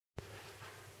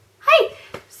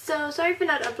so sorry for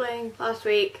not uploading last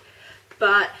week,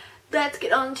 but let's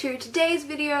get on to today's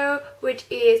video, which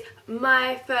is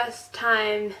my first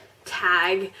time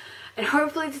tag. And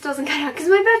hopefully this doesn't cut out because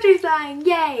my battery's dying,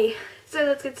 yay! So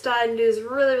let's get started and do this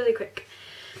really quick.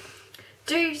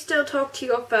 Do you still talk to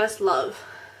your first love?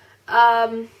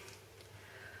 I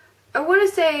want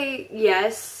to say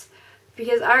yes,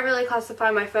 because I don't really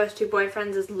classify my first two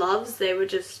boyfriends as loves. They were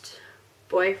just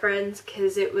boyfriends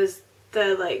because it was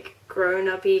the like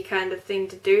grown-up-y kind of thing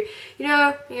to do. You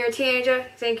know, when you're a teenager, you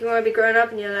think you want to be grown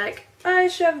up and you're like, I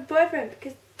should have a boyfriend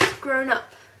because it's grown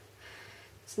up.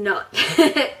 It's not.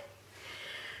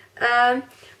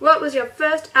 What was your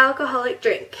first alcoholic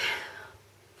drink?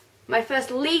 My first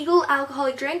legal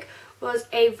alcoholic drink was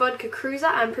a vodka cruiser.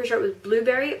 I'm pretty sure it was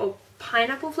blueberry or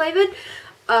pineapple flavored.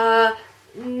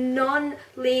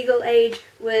 Non-legal age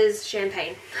was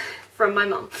champagne from my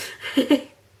mum.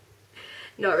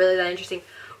 Not really that interesting.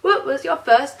 What was your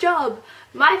first job?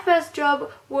 My first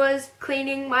job was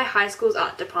cleaning my high school's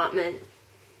art department.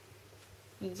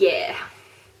 Yeah.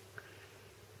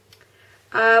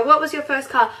 What was your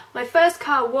first car? My first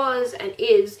car was and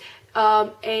is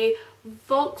a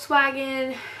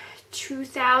Volkswagen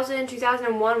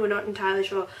 2001, we're not entirely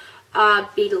sure,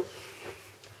 Beetle.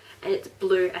 And it's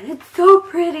blue and it's so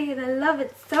pretty and I love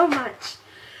it so much.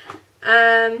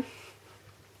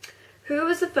 Who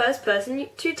was the first person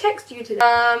to text you today?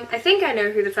 I think I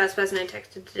know who the first person I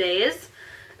texted today is.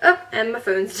 Oh, and my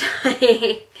phone's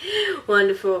dying.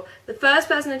 Wonderful. The first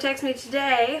person to text me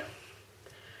today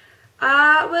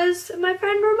was my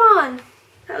friend Roman.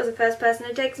 That was the first person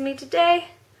to text me today.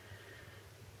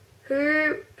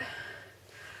 Who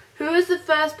was the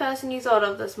first person you thought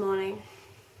of this morning?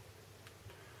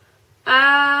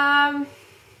 I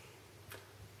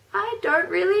don't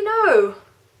really know.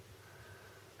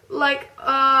 Like,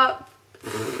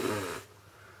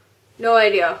 no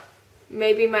idea.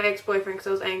 Maybe my ex-boyfriend because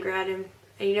I was angry at him.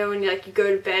 And you know when you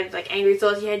go to bed with like angry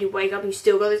thoughts in your head, you wake up and you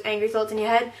still got those angry thoughts in your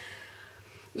head?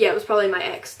 Yeah, it was probably my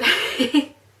ex.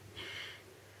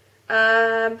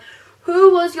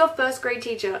 Who was your first grade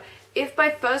teacher? If by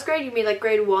first grade you mean like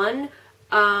grade 1,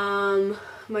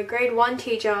 my grade 1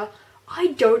 teacher, I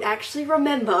don't actually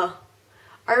remember.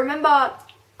 I remember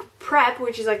prep,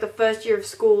 which is like the first year of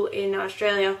school in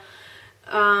Australia,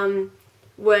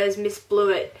 was Miss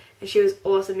Blewett, and she was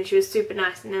awesome and she was super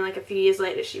nice, and then like a few years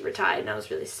later she retired and I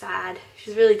was really sad. She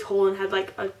was really tall and had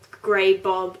like a grey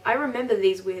bob. I remember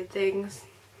these weird things.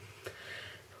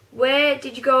 Where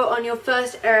did you go on your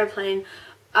first aeroplane?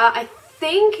 I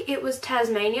think it was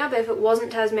Tasmania, but if it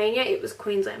wasn't Tasmania it was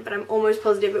Queensland, but I'm almost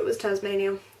positive it was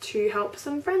Tasmania to help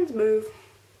some friends move.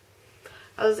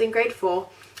 I was in grade 4.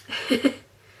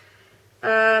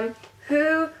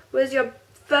 Who was your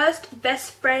first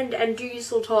best friend and do you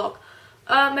still talk?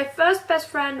 My first best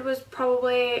friend was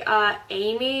probably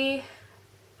Amy.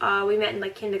 We met in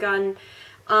like kindergarten.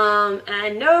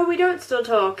 And no, we don't still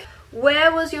talk.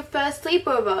 Where was your first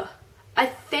sleepover? I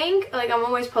think, like I'm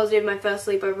almost positive my first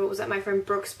sleepover was at my friend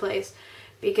Brooke's place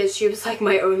because she was like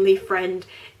my only friend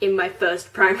in my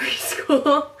first primary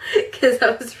school because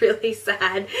I was really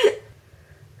sad.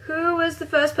 Who was the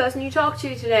first person you talked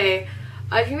to today?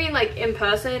 If you mean like in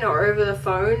person or over the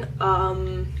phone,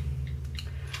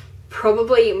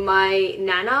 probably my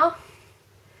nana.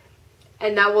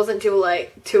 And that wasn't till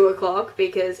like 2 o'clock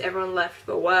because everyone left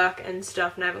for work and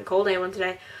stuff and I haven't called anyone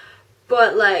today.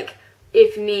 But like,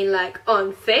 if you mean like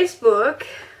on Facebook,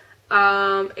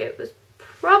 it was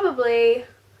probably,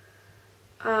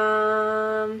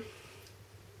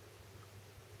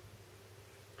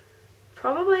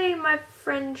 probably my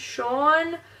friend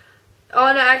Sean.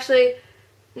 Oh no, actually,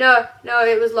 no,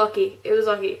 it was Lockie. It was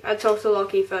Lockie. I talked to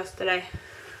Lockie first today.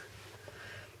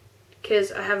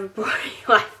 Because I have a boring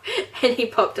life and he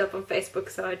popped up on Facebook,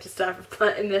 so I just started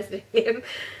messaging him.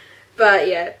 But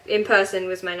yeah, in person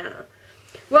was my nana.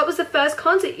 What was the first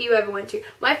concert you ever went to?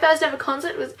 My first ever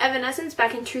concert was Evanescence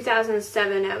back in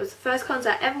 2007. It was the first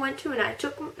concert I ever went to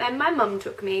and my mum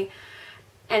took me.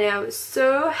 And I was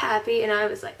so happy and I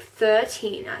was like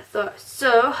 13. I thought,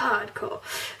 so hardcore.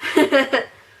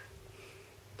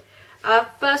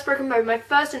 First broken bone. My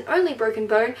first and only broken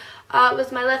bone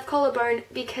was my left collarbone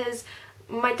because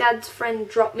my dad's friend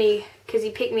dropped me because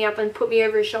he picked me up and put me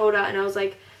over his shoulder and I was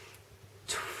like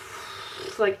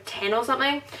 10 or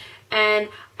something and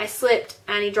I slipped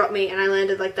and he dropped me and I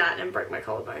landed like that and broke my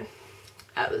collarbone.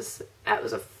 That was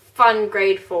a fun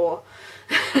grade 4.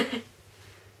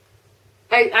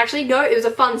 Actually no, it was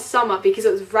a fun summer because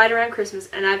it was right around Christmas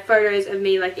and I had photos of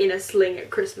me like in a sling at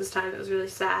Christmas time. It was really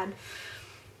sad.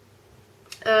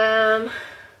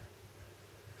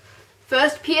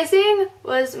 first piercing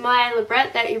was my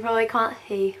labret that you probably can't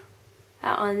see.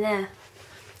 That one there.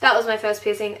 That was my first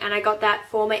piercing, and I got that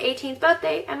for my 18th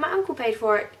birthday, and my uncle paid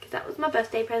for it because that was my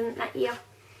birthday present that year.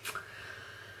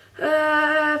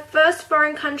 First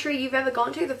foreign country you've ever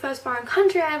gone to? The first foreign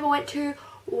country I ever went to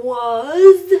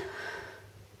was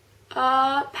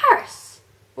Paris,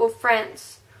 or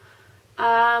France,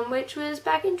 which was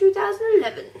back in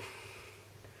 2011.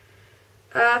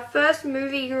 First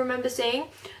movie you remember seeing?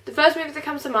 The first movie that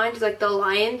comes to mind is like The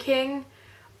Lion King,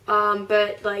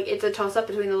 but like it's a toss-up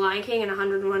between The Lion King and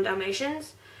 101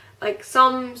 Dalmatians. Like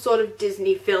some sort of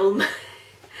Disney film.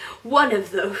 One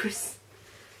of those.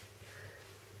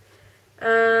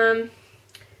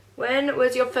 When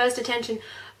was your first attention?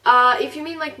 If you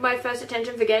mean like my first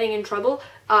attention for getting in trouble,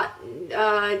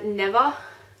 never.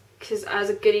 Because I was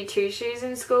a goody two-shoes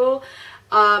in school.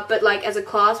 But like as a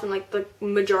class, when like the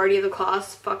majority of the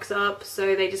class fucks up,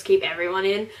 so they just keep everyone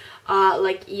in,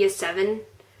 like year 7.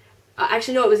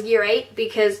 Actually no, it was year 8,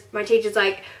 because my teachers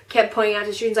like kept pointing out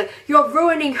to students like, you're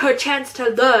ruining her chance to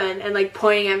learn, and like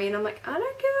pointing at me, and I'm like, I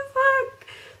don't give a fuck.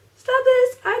 Stop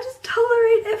this. I just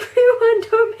tolerate everyone.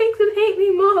 Don't make them hate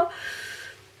me more.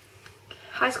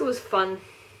 High school was fun.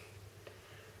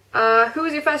 Who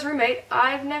was your first roommate?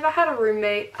 I've never had a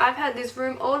roommate. I've had this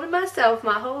room all to myself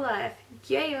my whole life.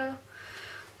 Yeah.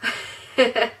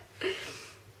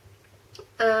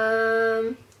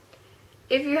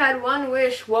 If you had one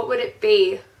wish, what would it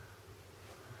be?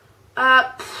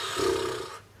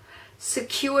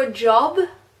 Secure job.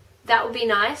 That would be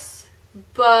nice.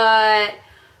 But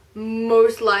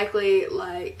most likely,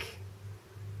 like,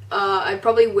 I'd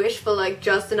probably wish for like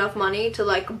just enough money to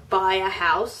like buy a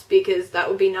house, because that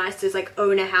would be nice to just like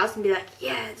own a house and be like,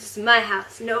 yeah, this is my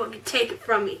house, no one can take it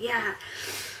from me, yeah.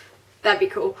 That'd be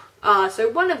cool. So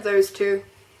one of those two,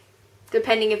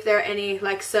 depending if there are any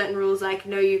like certain rules like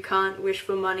no, you can't wish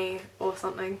for money or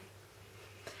something.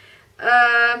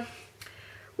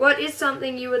 What is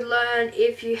something you would learn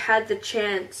if you had the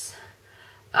chance?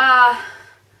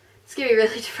 It's gonna be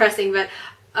really depressing, but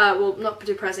well, not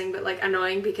depressing, but like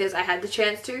annoying, because I had the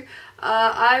chance to.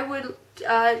 I would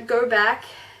go back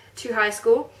to high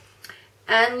school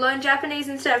and learn Japanese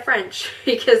instead of French,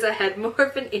 because I had more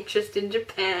of an interest in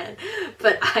Japan,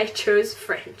 but I chose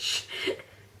French.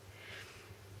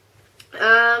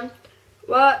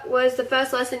 What was the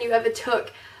first lesson you ever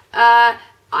took? I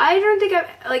don't think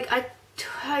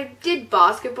I did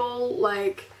basketball,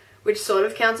 like, which sort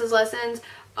of counts as lessons,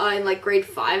 in like grade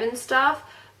 5 and stuff.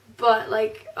 But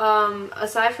like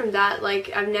aside from that,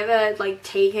 like I've never like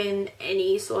taken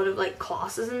any sort of like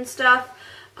classes and stuff,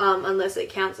 unless it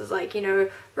counts as like, you know,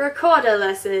 recorder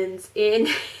lessons in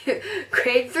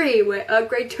grade 3, where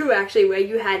grade 2 actually, where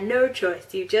you had no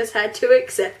choice, you just had to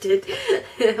accept it.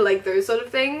 Like those sort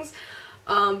of things.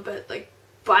 But like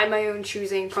by my own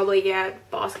choosing, probably, yeah,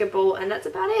 basketball, and that's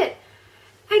about it.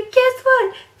 And guess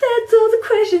what? That's all the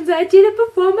questions. I did it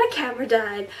before my camera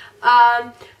died.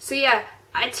 So yeah,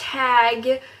 I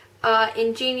tag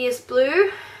Ingenious Blue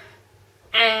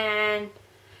and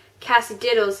Cassie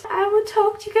Diddles. I will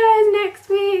talk to you guys next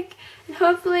week and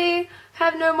hopefully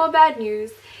have no more bad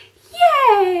news.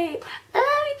 Yay! I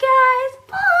love you guys.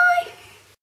 Bye!